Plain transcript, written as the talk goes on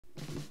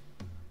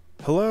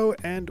Hello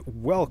and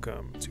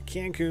welcome to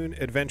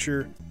Cancun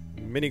Adventure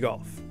Mini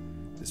Golf.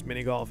 This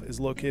mini golf is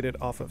located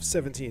off of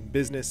 17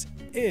 Business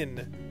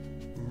in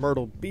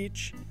Myrtle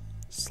Beach,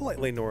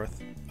 slightly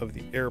north of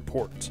the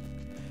airport.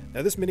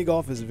 Now this mini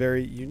golf is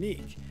very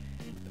unique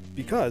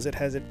because it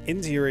has an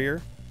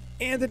interior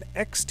and an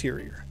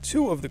exterior.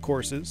 Two of the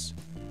courses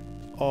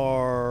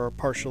are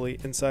partially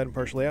inside and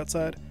partially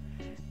outside,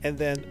 and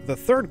then the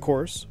third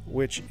course,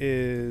 which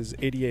is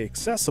ADA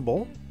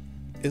accessible,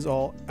 is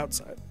all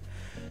outside.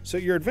 So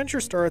your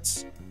adventure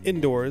starts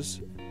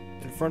indoors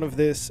in front of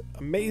this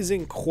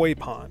amazing koi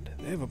pond.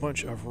 They have a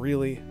bunch of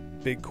really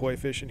big koi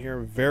fish in here,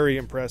 very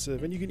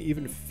impressive, and you can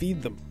even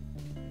feed them.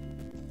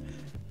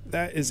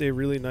 That is a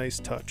really nice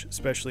touch,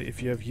 especially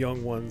if you have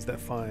young ones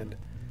that find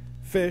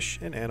fish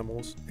and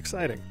animals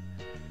exciting.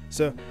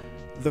 So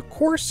the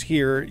course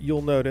here,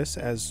 you'll notice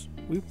as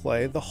we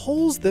play, the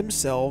holes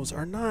themselves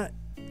are not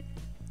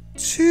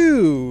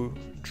too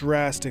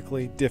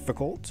drastically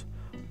difficult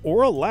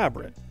or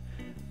elaborate.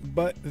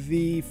 But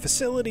the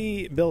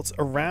facility built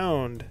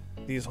around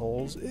these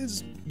holes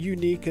is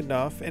unique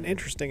enough and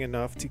interesting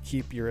enough to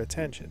keep your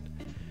attention.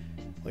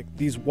 Like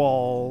these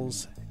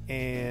walls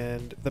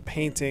and the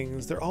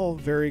paintings, they're all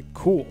very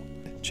cool.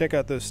 Check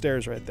out those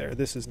stairs right there.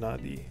 This is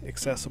not the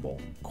accessible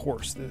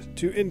course. The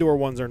two indoor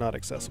ones are not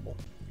accessible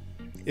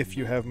if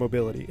you have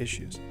mobility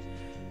issues.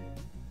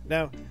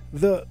 Now,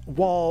 the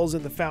walls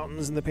and the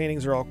fountains and the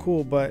paintings are all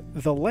cool, but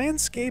the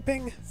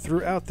landscaping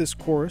throughout this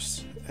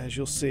course, as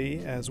you'll see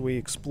as we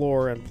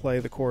explore and play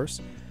the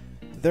course,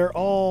 they're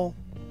all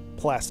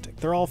plastic.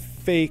 They're all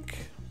fake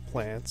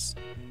plants.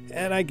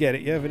 And I get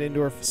it. You have an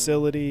indoor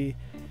facility.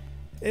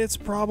 It's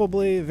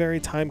probably very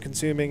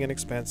time-consuming and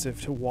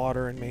expensive to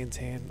water and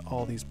maintain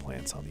all these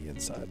plants on the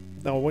inside.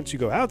 Now, once you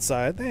go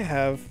outside, they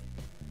have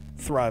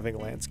thriving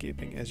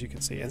landscaping, as you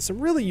can see, and some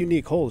really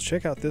unique holes.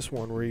 Check out this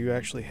one where you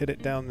actually hit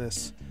it down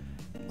this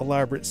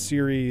elaborate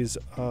series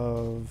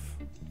of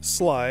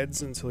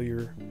slides until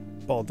your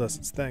ball does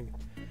its thing.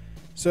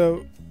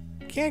 So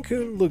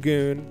Cancun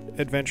Lagoon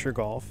Adventure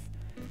Golf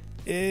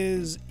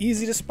is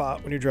easy to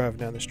spot when you're driving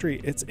down the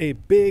street. It's a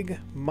big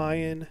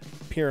Mayan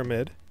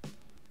pyramid,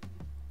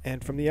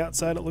 and from the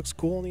outside it looks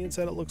cool, and the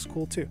inside it looks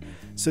cool too.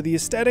 So the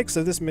aesthetics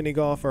of this mini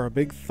golf are a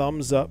big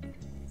thumbs up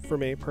for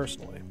me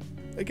personally.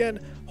 Again,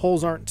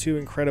 holes aren't too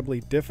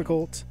incredibly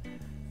difficult,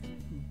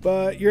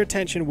 but your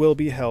attention will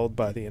be held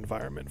by the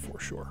environment for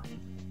sure.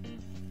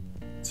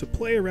 To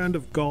play a round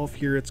of golf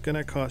here, it's going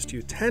to cost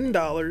you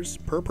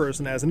 $10 per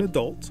person as an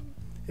adult,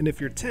 and if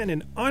you're 10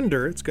 and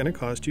under, it's going to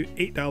cost you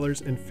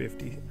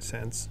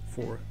 $8.50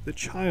 for the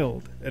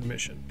child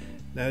admission.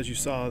 Now, as you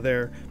saw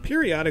there,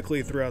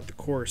 periodically throughout the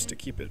course, to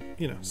keep it,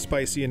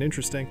 spicy and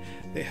interesting,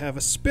 they have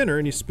a spinner,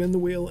 and you spin the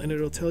wheel and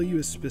it'll tell you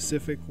a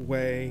specific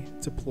way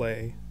to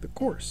play the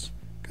course.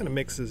 Kind of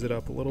mixes it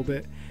up a little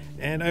bit,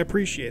 and I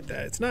appreciate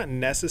that. It's not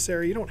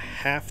necessary. You don't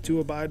have to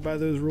abide by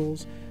those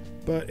rules,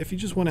 but if you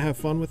just want to have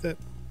fun with it,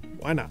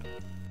 why not?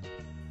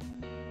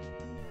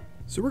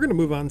 So we're going to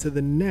move on to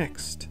the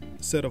next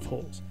set of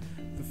holes.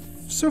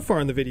 So far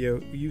in the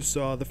video, you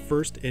saw the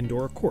first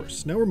indoor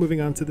course. Now we're moving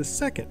on to the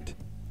second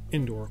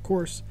indoor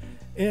course,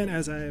 and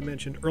as I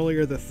mentioned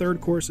earlier, the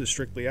third course is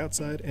strictly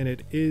outside, and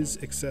it is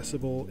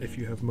accessible if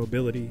you have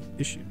mobility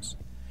issues.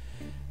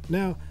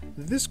 Now,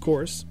 this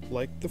course,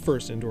 like the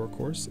first indoor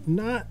course,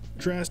 not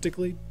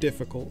drastically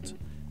difficult.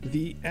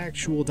 The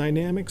actual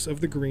dynamics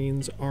of the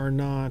greens are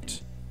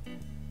not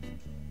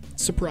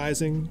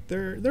surprising.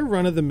 They're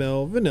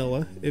run-of-the-mill,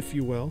 vanilla, if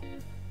you will,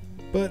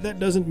 but that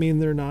doesn't mean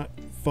they're not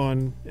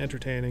fun,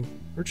 entertaining,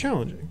 or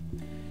challenging.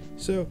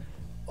 So,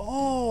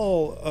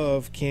 all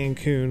of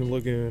Cancun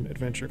Lagoon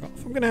Adventure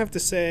Golf, I'm going to have to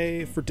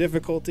say, for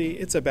difficulty,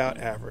 it's about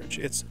average.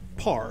 It's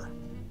par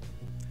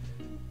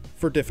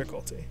for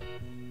difficulty.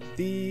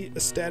 The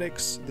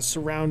aesthetics, the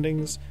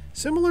surroundings,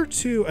 similar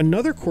to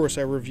another course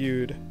I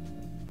reviewed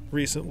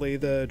recently,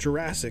 the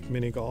Jurassic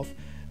Mini Golf,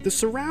 the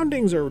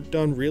surroundings are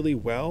done really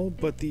well,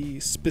 but the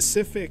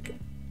specific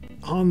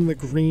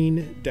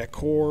on-the-green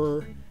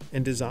decor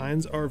and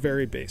designs are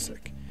very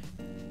basic.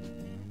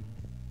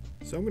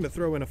 So I'm going to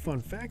throw in a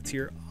fun fact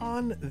here.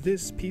 On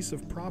this piece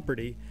of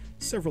property,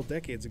 several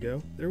decades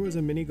ago, there was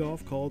a mini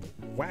golf called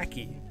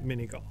Wacky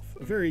Mini Golf,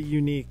 a very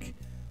unique,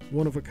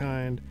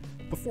 one-of-a-kind,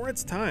 before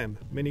its time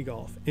mini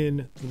golf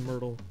in the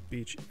Myrtle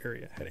Beach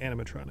area. Had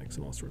animatronics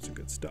and all sorts of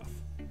good stuff.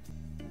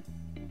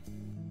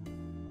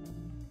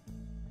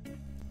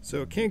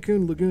 So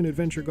Cancun Lagoon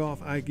Adventure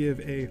Golf, I give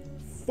a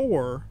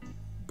 4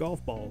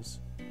 golf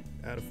balls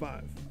out of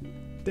 5.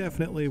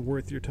 Definitely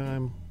worth your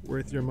time,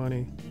 worth your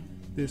money.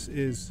 This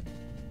is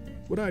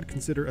what I'd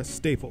consider a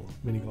staple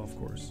mini golf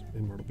course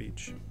in Myrtle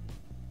Beach.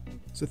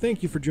 So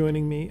thank you for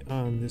joining me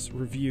on this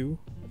review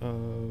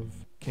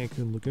of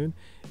Cancun Lagoon.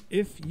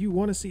 If you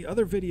want to see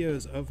other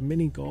videos of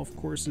mini golf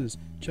courses,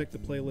 check the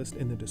playlist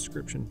in the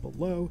description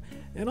below,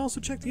 and also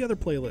check the other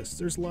playlists.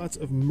 There's lots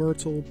of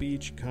Myrtle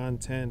Beach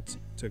content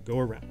to go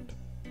around.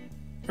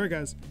 Alright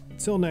guys,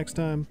 until next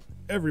time,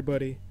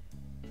 everybody,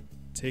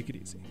 take it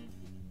easy.